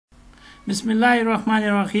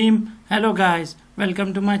Bismillahirrahmanirrahim. Hello guys,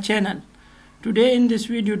 welcome to my channel. Today in this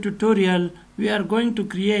video tutorial we are going to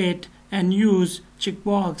create and use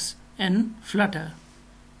checkbox in Flutter.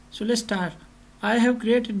 So let's start. I have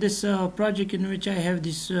created this project in which I have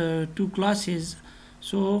these two classes.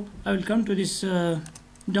 So I will come to this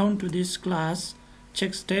down to this class,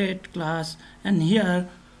 checkState class, and here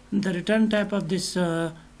the return type of this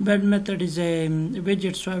build method is a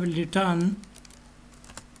widget. So I will return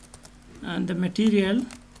and the material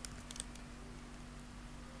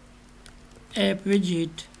app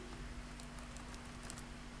widget,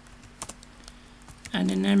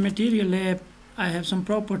 and in a material app I have some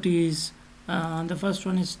properties. The first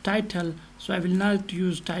one is title, so I will not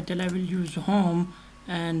use title, I will use home,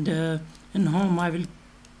 and in home I will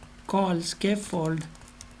call scaffold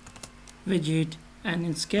widget, and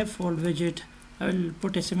in scaffold widget I will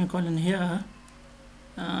put a semicolon here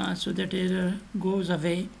so that error goes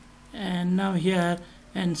away. And now here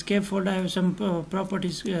in scaffold I have some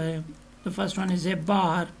properties. The first one is a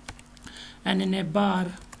bar, and in a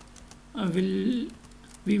bar we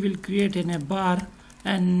will create in a bar,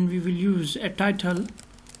 and we will use a title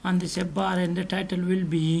on this a bar, and the title will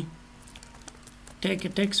be take a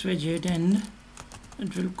text widget, and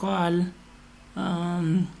it will call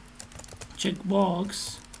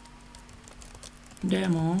checkbox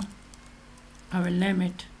demo. I will name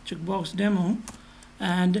it checkbox demo.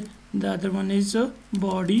 And the other one is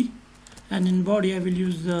body, and in body I will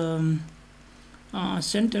use the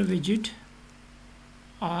center widget,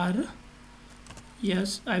 or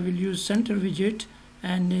yes, I will use center widget,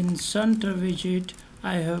 and in center widget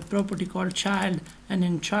I have a property called child, and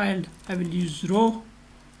in child I will use row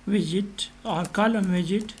widget or column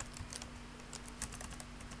widget,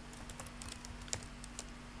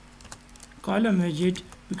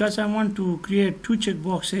 because I want to create two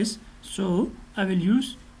checkboxes, so I will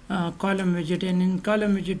use column widget. And in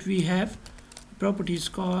column widget we have property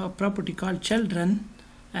called children,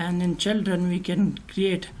 and in children we can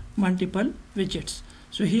create multiple widgets.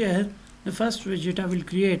 So here the first widget I will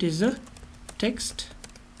create is a text,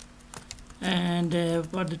 and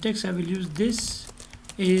for the text I will use this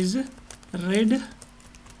is red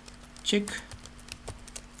check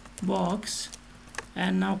box,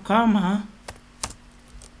 and now comma,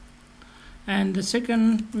 and the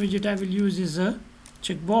second widget I will use is a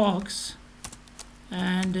checkbox,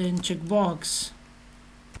 and in checkbox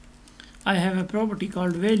I have a property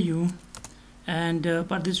called value, and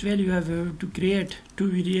for this value I have to create two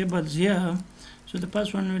variables here. So the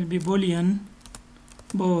first one will be Boolean,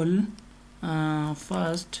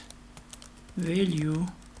 first value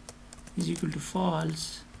is equal to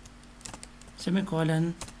false,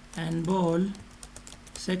 semicolon, and bool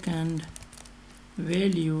second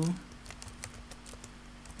value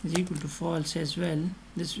is equal to false as well.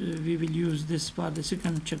 This we will use this for the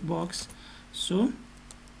second checkbox. So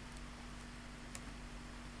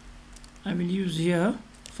I will use here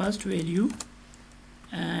first value,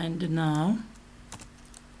 and now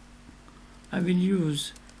I will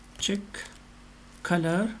use check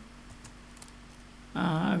color.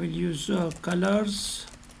 I will use colors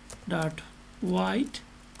dot white,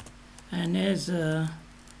 and as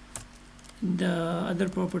the other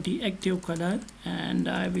property active color, and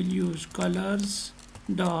I will use colors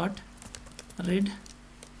dot red.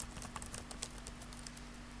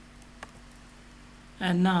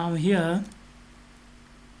 And now here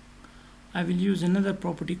I will use another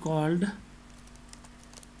property called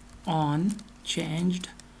on changed,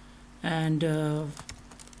 and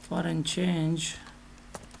for unchanged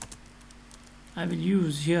I will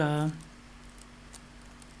use here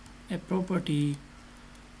a property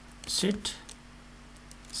set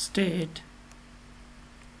state,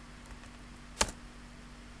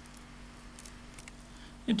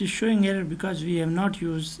 it is showing error because we have not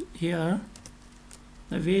used here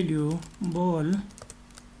the value bool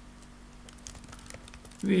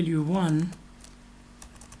value 1,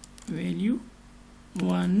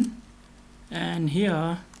 and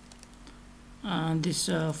here this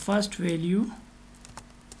first value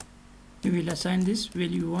we will assign this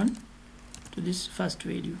value 1 to this first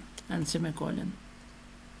value, and semicolon.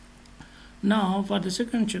 Now for the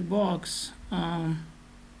second checkbox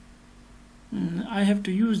I have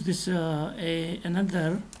to use this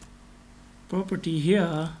another property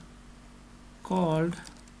here called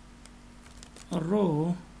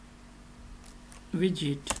row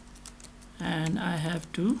widget, and I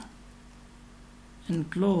have to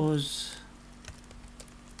enclose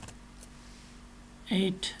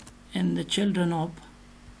it in the children of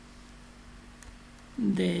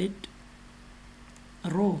that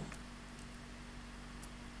row.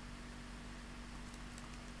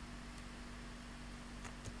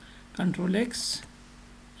 Control X,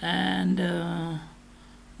 and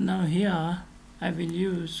now here I will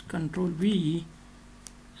use Control V,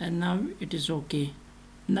 and now it is okay.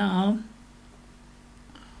 Now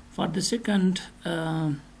for the second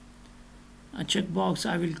a checkbox,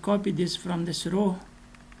 I will copy this from this row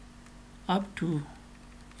up to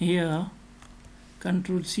here,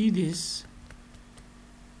 Control C this,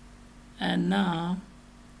 and now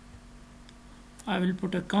I will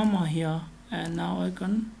put a comma here, and now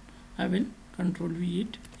I will Control V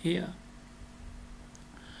it here.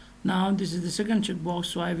 Now this is the second checkbox,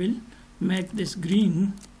 so I will make this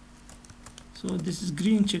green. So this is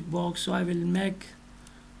green checkbox, so I will make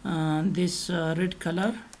this red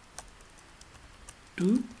color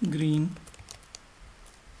to green.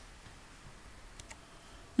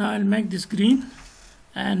 Now I'll make this green,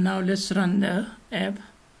 and now let's run the app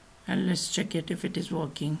and let's check it if it is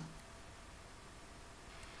working.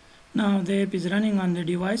 Now the app is running on the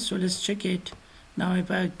device, so let's check it. Now if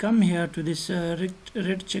I come here to this red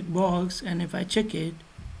checkbox, and if I check it,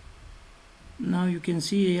 now you can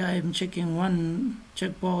see I am checking one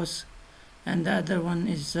checkbox and the other one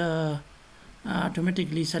is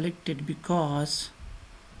automatically selected because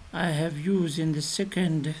I have used in the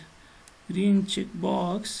second green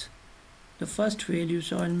checkbox the first value.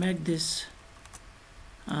 So I'll make this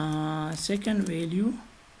second value,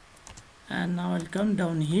 and now I'll come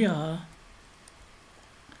down here,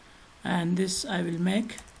 and this I will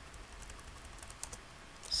make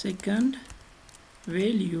second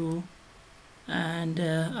value, and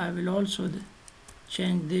I will also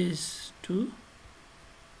change this to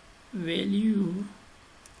value,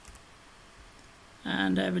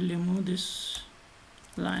 and I will remove this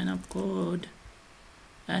line of code,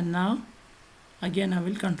 and now again I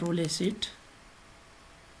will Control S it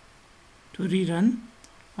to rerun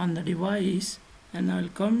on the device, and I will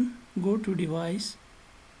go to device,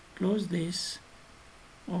 close this,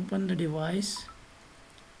 open the device,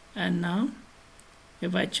 and now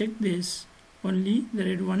if I check this, only the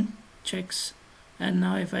red one checks, and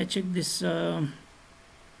now if I check this green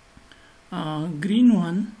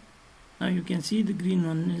one, now you can see the green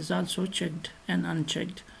one is also checked and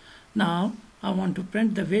unchecked. Now I want to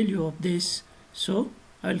print the value of this, so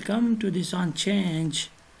I will come to this on change,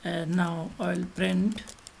 and now I will print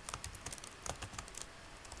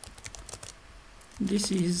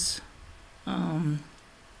this is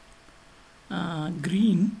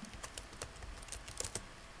green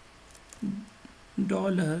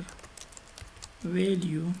dollar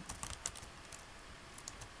value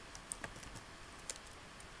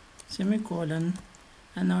semicolon,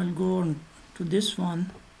 and I will go on to this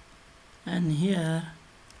one, and here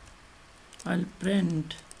I'll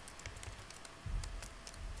print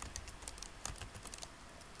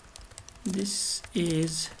this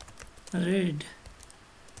is red,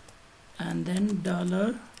 and then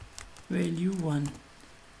dollar value 1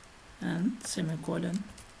 and semicolon.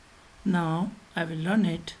 Now I will run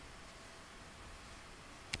it.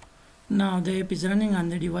 Now the app is running on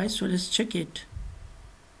the device, so let's check it.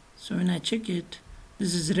 So when I check it,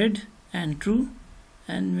 this is red and true,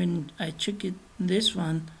 and when I check it, this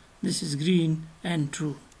one, this is green and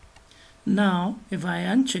true. Now if I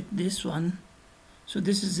uncheck this one, so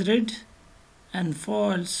this is red and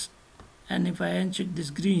false, and if I uncheck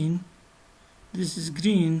this green, this is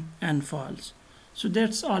green and false. So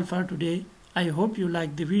that's all for today. I hope you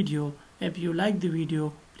liked the video. If you like the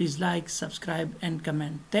video, please like, subscribe and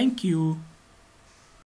comment. Thank you.